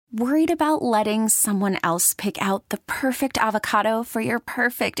Worried about letting someone else pick out the perfect avocado for your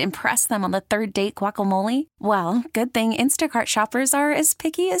perfect impress them on the third date guacamole? Well, good thing Instacart shoppers are as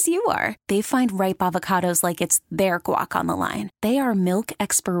picky as you are. They find ripe avocados like it's their guac on the line. They are milk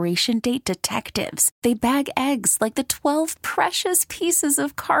expiration date detectives. They bag eggs like the 12 precious pieces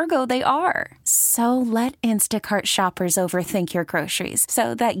of cargo they are. So let Instacart shoppers overthink your groceries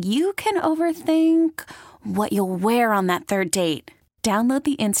so that you can overthink what you'll wear on that third date. Download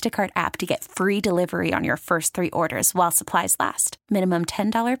the Instacart app to get free delivery on your first 3 orders while supplies last. Minimum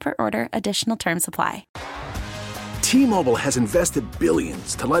 $10 per order. Additional terms apply. T-Mobile has invested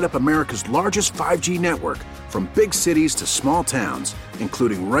billions to light up America's largest 5G network, from big cities to small towns,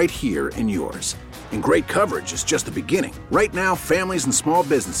 including right here in yours. And great coverage is just the beginning. Right now, families and small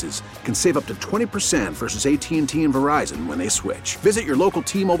businesses can save up to 20% versus AT&T and Verizon when they switch. Visit your local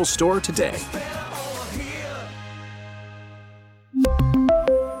T-Mobile store today.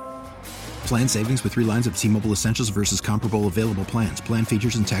 Plan savings with 3 lines of T-Mobile Essentials versus comparable available plans. Plan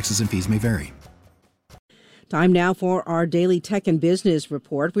features and taxes and fees may vary. Time now for our daily tech and business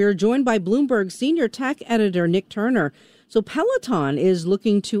report. We are joined by Bloomberg senior tech editor Nick Turner. So Peloton is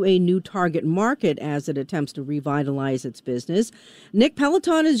looking to a new target market as it attempts to revitalize its business. Nick,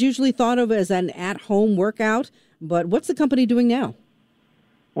 Peloton is usually thought of as an at-home workout, but what's the company doing now?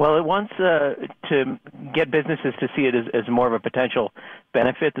 Well, it wants to get businesses to see it as more of a potential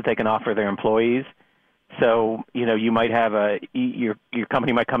benefit that they can offer their employees. So, you might have your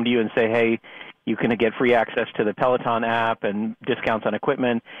company might come to you and say, hey, you can get free access to the Peloton app and discounts on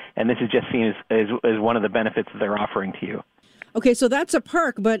equipment, and this is just seen as one of the benefits that they're offering to you. Okay, so that's a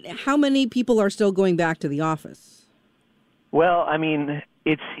perk, but how many people are still going back to the office? Well, I mean,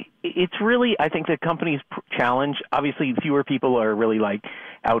 it's really, I think, the company's challenge. Obviously, fewer people are really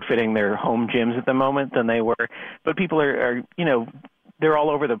outfitting their home gyms at the moment than they were, but people are they're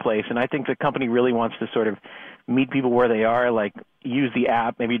all over the place, and I think the company really wants to sort of meet people where they are, use the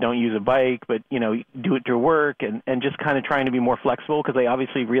app, maybe don't use a bike, but, do it through work, and just kind of trying to be more flexible, because they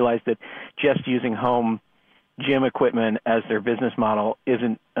obviously realize that just using home gym equipment as their business model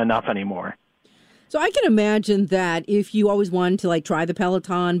isn't enough anymore. So I can imagine that if you always wanted to try the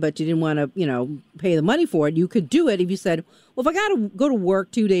Peloton, but you didn't want to, pay the money for it, you could do it if you said, well, if I got to go to work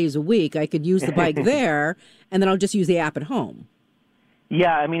 2 days a week, I could use the bike there, and then I'll just use the app at home.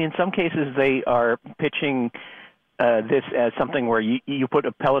 Yeah, I mean, in some cases they are pitching this as something where you put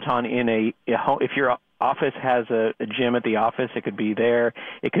a Peloton in a home. If your office has a gym at the office, it could be there.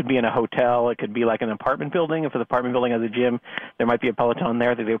 It could be in a hotel. It could be like an apartment building. If the apartment building has a gym, there might be a Peloton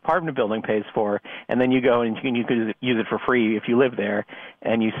there that the apartment building pays for, and then you go and you could use it for free if you live there,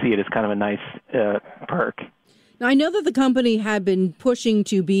 and you see it as kind of a nice perk. Now, I know that the company had been pushing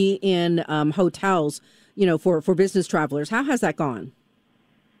to be in hotels, for business travelers. How has that gone?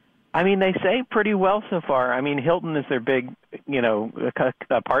 I mean, they say pretty well so far. I mean, Hilton is their big,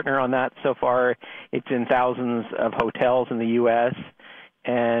 a partner on that so far. It's in thousands of hotels in the U.S.,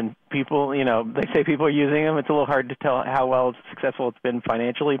 and people, they say people are using them. It's a little hard to tell how successful it's been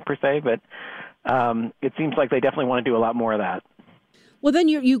financially per se, but it seems like they definitely want to do a lot more of that. Well, then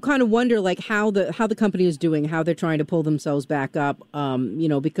you kind of wonder how the company is doing, how they're trying to pull themselves back up,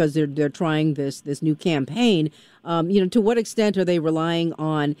 because they're trying this new campaign. To what extent are they relying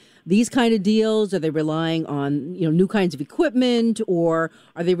on these kind of deals? Are they relying on new kinds of equipment, or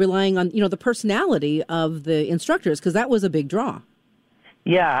are they relying on the personality of the instructors? Because that was a big draw.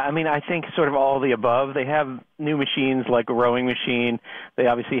 Yeah, I mean, I think sort of all of the above. They have new machines like a rowing machine. They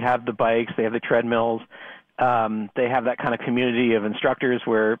obviously have the bikes. They have the treadmills. They have that kind of community of instructors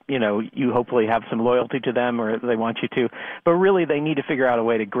where, you hopefully have some loyalty to them, or they want you to. But really, they need to figure out a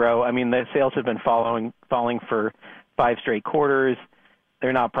way to grow. I mean, the sales have been falling for 5 straight quarters.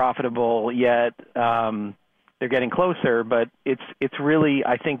 They're not profitable yet. They're getting closer, but it's really,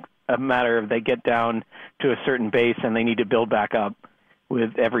 I think, a matter of they get down to a certain base and they need to build back up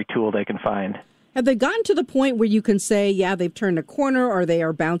with every tool they can find. Have they gotten to the point where you can say, yeah, they've turned a corner, or they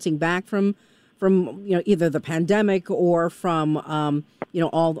are bouncing back from either the pandemic or from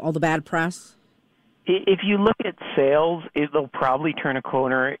all the bad press? If you look at sales, it'll probably turn a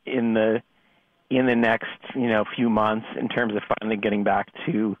corner in the next few months in terms of finally getting back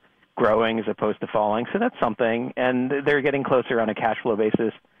to growing as opposed to falling. So that's something, and they're getting closer on a cash flow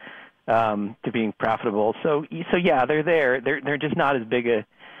basis to being profitable. So yeah, they're there. They're just not as big a.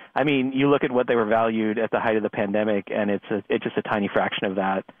 I mean, you look at what they were valued at the height of the pandemic, and it's just a tiny fraction of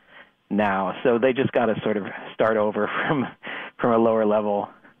that now. So they just got to sort of start over from a lower level.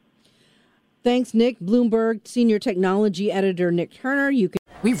 Thanks, Nick. Bloomberg senior technology editor Nick Turner. You can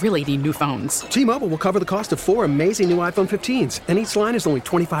We really need new phones. T-Mobile will cover the cost of 4 amazing new iPhone 15s, and each line is only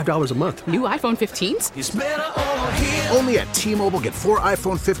 $25 a month. New iPhone 15s? It's better over here. Only at T-Mobile, get 4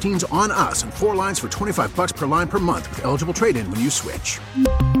 iPhone 15s on us and 4 lines for $25 per line per month with eligible trade-in when you switch.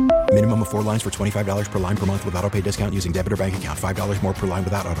 Minimum of 4 lines for $25 per line per month with autopay discount using debit or bank account. $5 more per line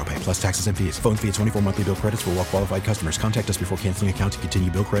without autopay, plus taxes and fees. Phone fee at 24 monthly bill credits for well-qualified customers. Contact us before canceling account to continue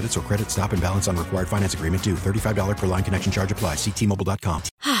bill credits or credit stop and balance on required finance agreement due. $35 per line connection charge applies. See T-Mobile.com.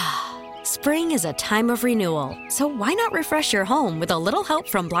 Spring is a time of renewal, so why not refresh your home with a little help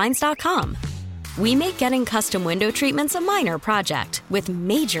from Blinds.com? We make getting custom window treatments a minor project with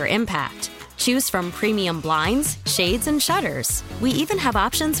major impact. Choose from premium blinds, shades, and shutters. We even have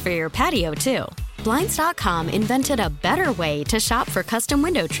options for your patio, too. Blinds.com invented a better way to shop for custom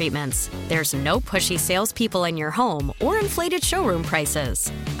window treatments. There's no pushy salespeople in your home or inflated showroom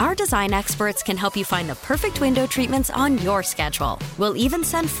prices. Our design experts can help you find the perfect window treatments on your schedule. We'll even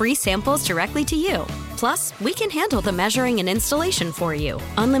send free samples directly to you. Plus, we can handle the measuring and installation for you.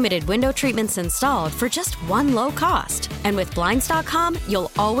 Unlimited window treatments installed for just one low cost. And with Blinds.com,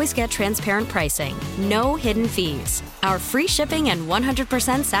 you'll always get transparent pricing. No hidden fees. Our free shipping and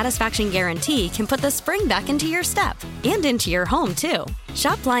 100% satisfaction guarantee can put the spring back into your step and into your home, too.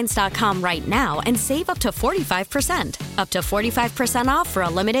 Shop Blinds.com right now and save up to 45%. Up to 45% off for a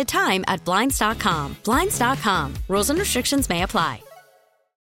limited time at Blinds.com. Blinds.com. Rules and restrictions may apply.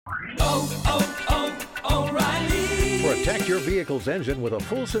 Protect your vehicle's engine with a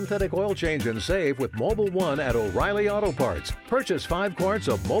full synthetic oil change and save with Mobile One at O'Reilly Auto Parts. Purchase 5 quarts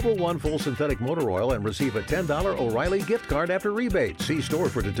of Mobile One full synthetic motor oil and receive a $10 O'Reilly gift card after rebate. See store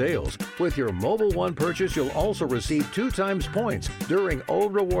for details. With your Mobile One purchase, you'll also receive 2 times points during O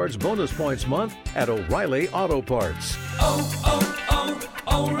Rewards Bonus Points Month at O'Reilly Auto Parts.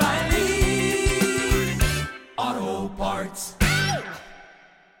 O'Reilly.